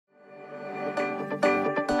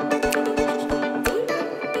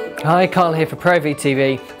Hi, Carl here for ProAV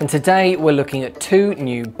TV, and today we're looking at two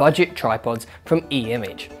new budget tripods from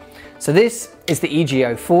eImage. So this is the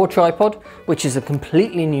EG04 tripod, which is a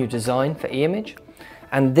completely new design for eImage,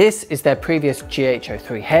 and this is their previous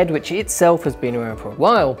GH03 head, which itself has been around for a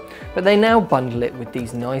while, but they now bundle it with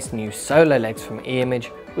these nice new solo legs from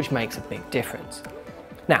eImage, which makes a big difference.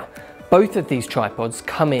 Now, both of these tripods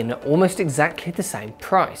come in at almost exactly the same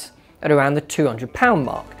price, at around the £200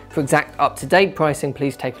 mark. For exact up-to-date pricing,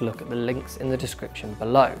 please take a look at the links in the description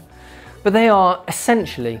below. But they are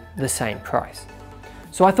essentially the same price.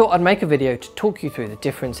 So I thought I'd make a video to talk you through the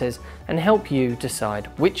differences and help you decide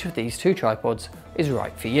which of these two tripods is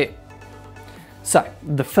right for you. So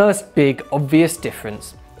the first big obvious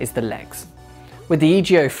difference is the legs. With the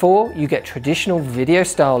EG04, you get traditional video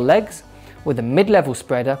style legs with a mid-level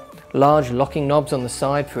spreader, large locking knobs on the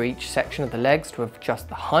side for each section of the legs to adjust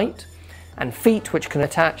the height, and feet which can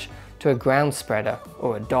attach to a ground spreader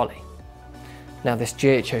or a dolly. Now this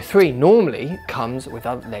GH03 normally comes with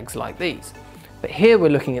other legs like these, but here we're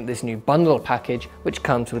looking at this new bundle package which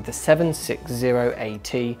comes with the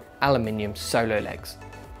 760AT aluminium solo legs.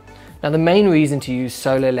 Now the main reason to use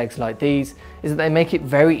solo legs like these is that they make it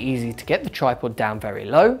very easy to get the tripod down very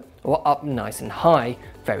low or up nice and high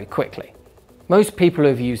very quickly. Most people who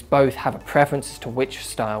have used both have a preference as to which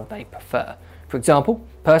style they prefer. For example,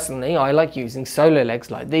 personally, I like using solo legs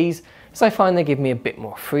like these as I find they give me a bit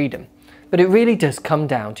more freedom, but it really does come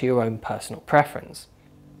down to your own personal preference.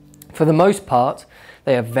 For the most part,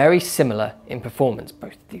 they are very similar in performance,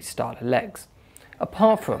 both of these style of legs,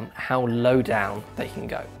 apart from how low down they can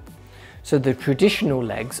go. So the traditional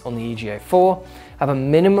legs on the EG04 have a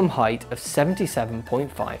minimum height of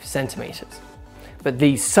 77.5 centimeters, but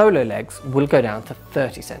these solo legs will go down to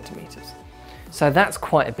 30 centimeters. So that's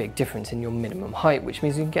quite a big difference in your minimum height, which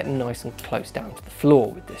means you can get nice and close down to the floor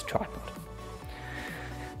with this tripod.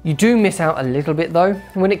 You do miss out a little bit though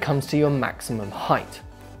when it comes to your maximum height,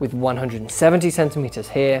 with 170 centimeters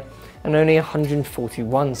here and only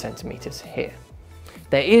 141 centimeters here.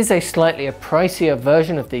 There is a slightly pricier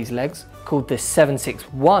version of these legs called the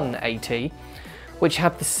 761AT, which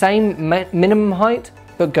have the same minimum height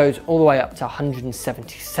but goes all the way up to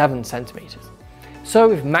 177 centimeters.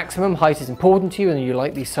 So if maximum height is important to you and you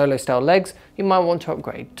like these solo style legs, you might want to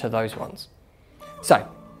upgrade to those ones. So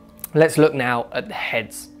let's look now at the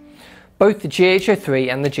heads. Both the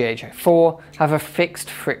GH03 and the GH04 have a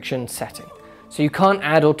fixed friction setting, so you can't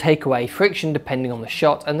add or take away friction depending on the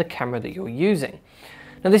shot and the camera that you're using.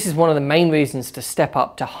 Now this is one of the main reasons to step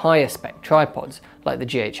up to higher spec tripods like the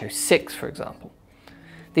GH06 for example.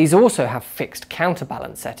 These also have fixed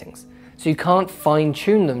counterbalance settings, so you can't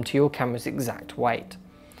fine-tune them to your camera's exact weight.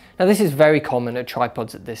 Now this is very common at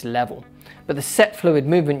tripods at this level, but the set fluid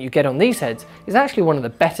movement you get on these heads is actually one of the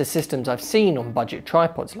better systems I've seen on budget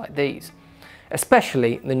tripods like these,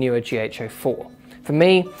 especially the newer GH04. For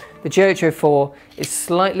me, the GH04 is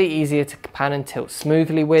slightly easier to pan and tilt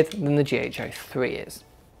smoothly with than the GH03 is.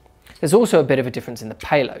 There's also a bit of a difference in the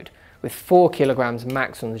payload, with 4 kilograms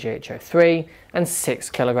max on the GH03 and 6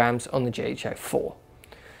 kilograms on the GH04.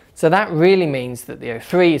 So that really means that the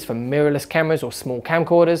 03 is for mirrorless cameras or small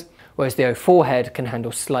camcorders, whereas the 04 head can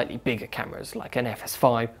handle slightly bigger cameras like an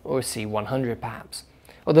FS5 or a C100 perhaps.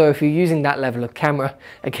 Although if you're using that level of camera,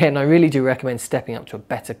 again I really do recommend stepping up to a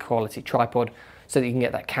better quality tripod so that you can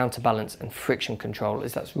get that counterbalance and friction control,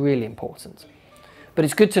 as that's really important. But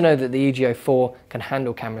it's good to know that the EG04 can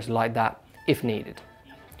handle cameras like that if needed.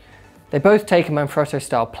 They both take a Manfrotto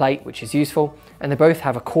style plate, which is useful, and they both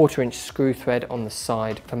have a 1/4" screw thread on the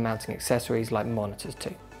side for mounting accessories like monitors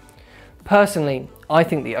too. Personally, I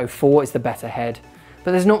think the 04 is the better head,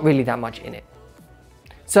 but there's not really that much in it.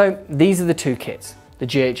 So these are the two kits, the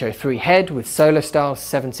GH03 head with solo style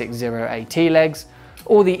 760AT legs,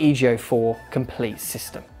 or the EG04 complete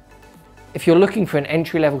system. If you're looking for an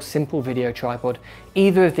entry-level simple video tripod,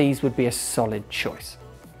 either of these would be a solid choice.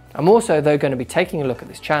 I'm also though going to be taking a look at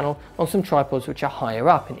this channel on some tripods which are higher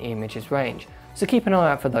up in eImage's range, so keep an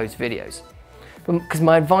eye out for those videos. Because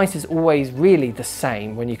my advice is always really the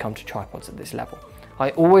same when you come to tripods at this level. I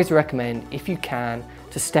always recommend, if you can,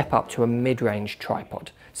 to step up to a mid-range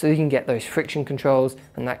tripod so you can get those friction controls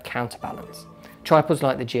and that counterbalance. Tripods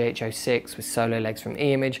like the GH06 with solo legs from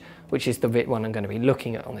eImage, which is the one I'm going to be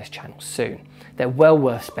looking at on this channel soon. They're well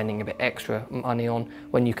worth spending a bit extra money on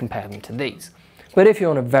when you compare them to these. But if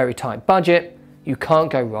you're on a very tight budget, you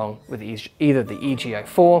can't go wrong with either the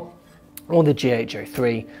EG04 or the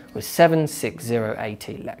GH03 with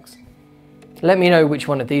 760AT legs. Let me know which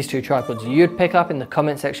one of these two tripods you'd pick up in the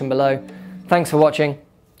comment section below. Thanks for watching,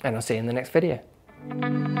 and I'll see you in the next video.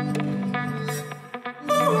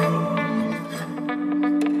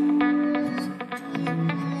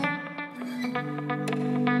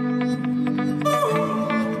 you.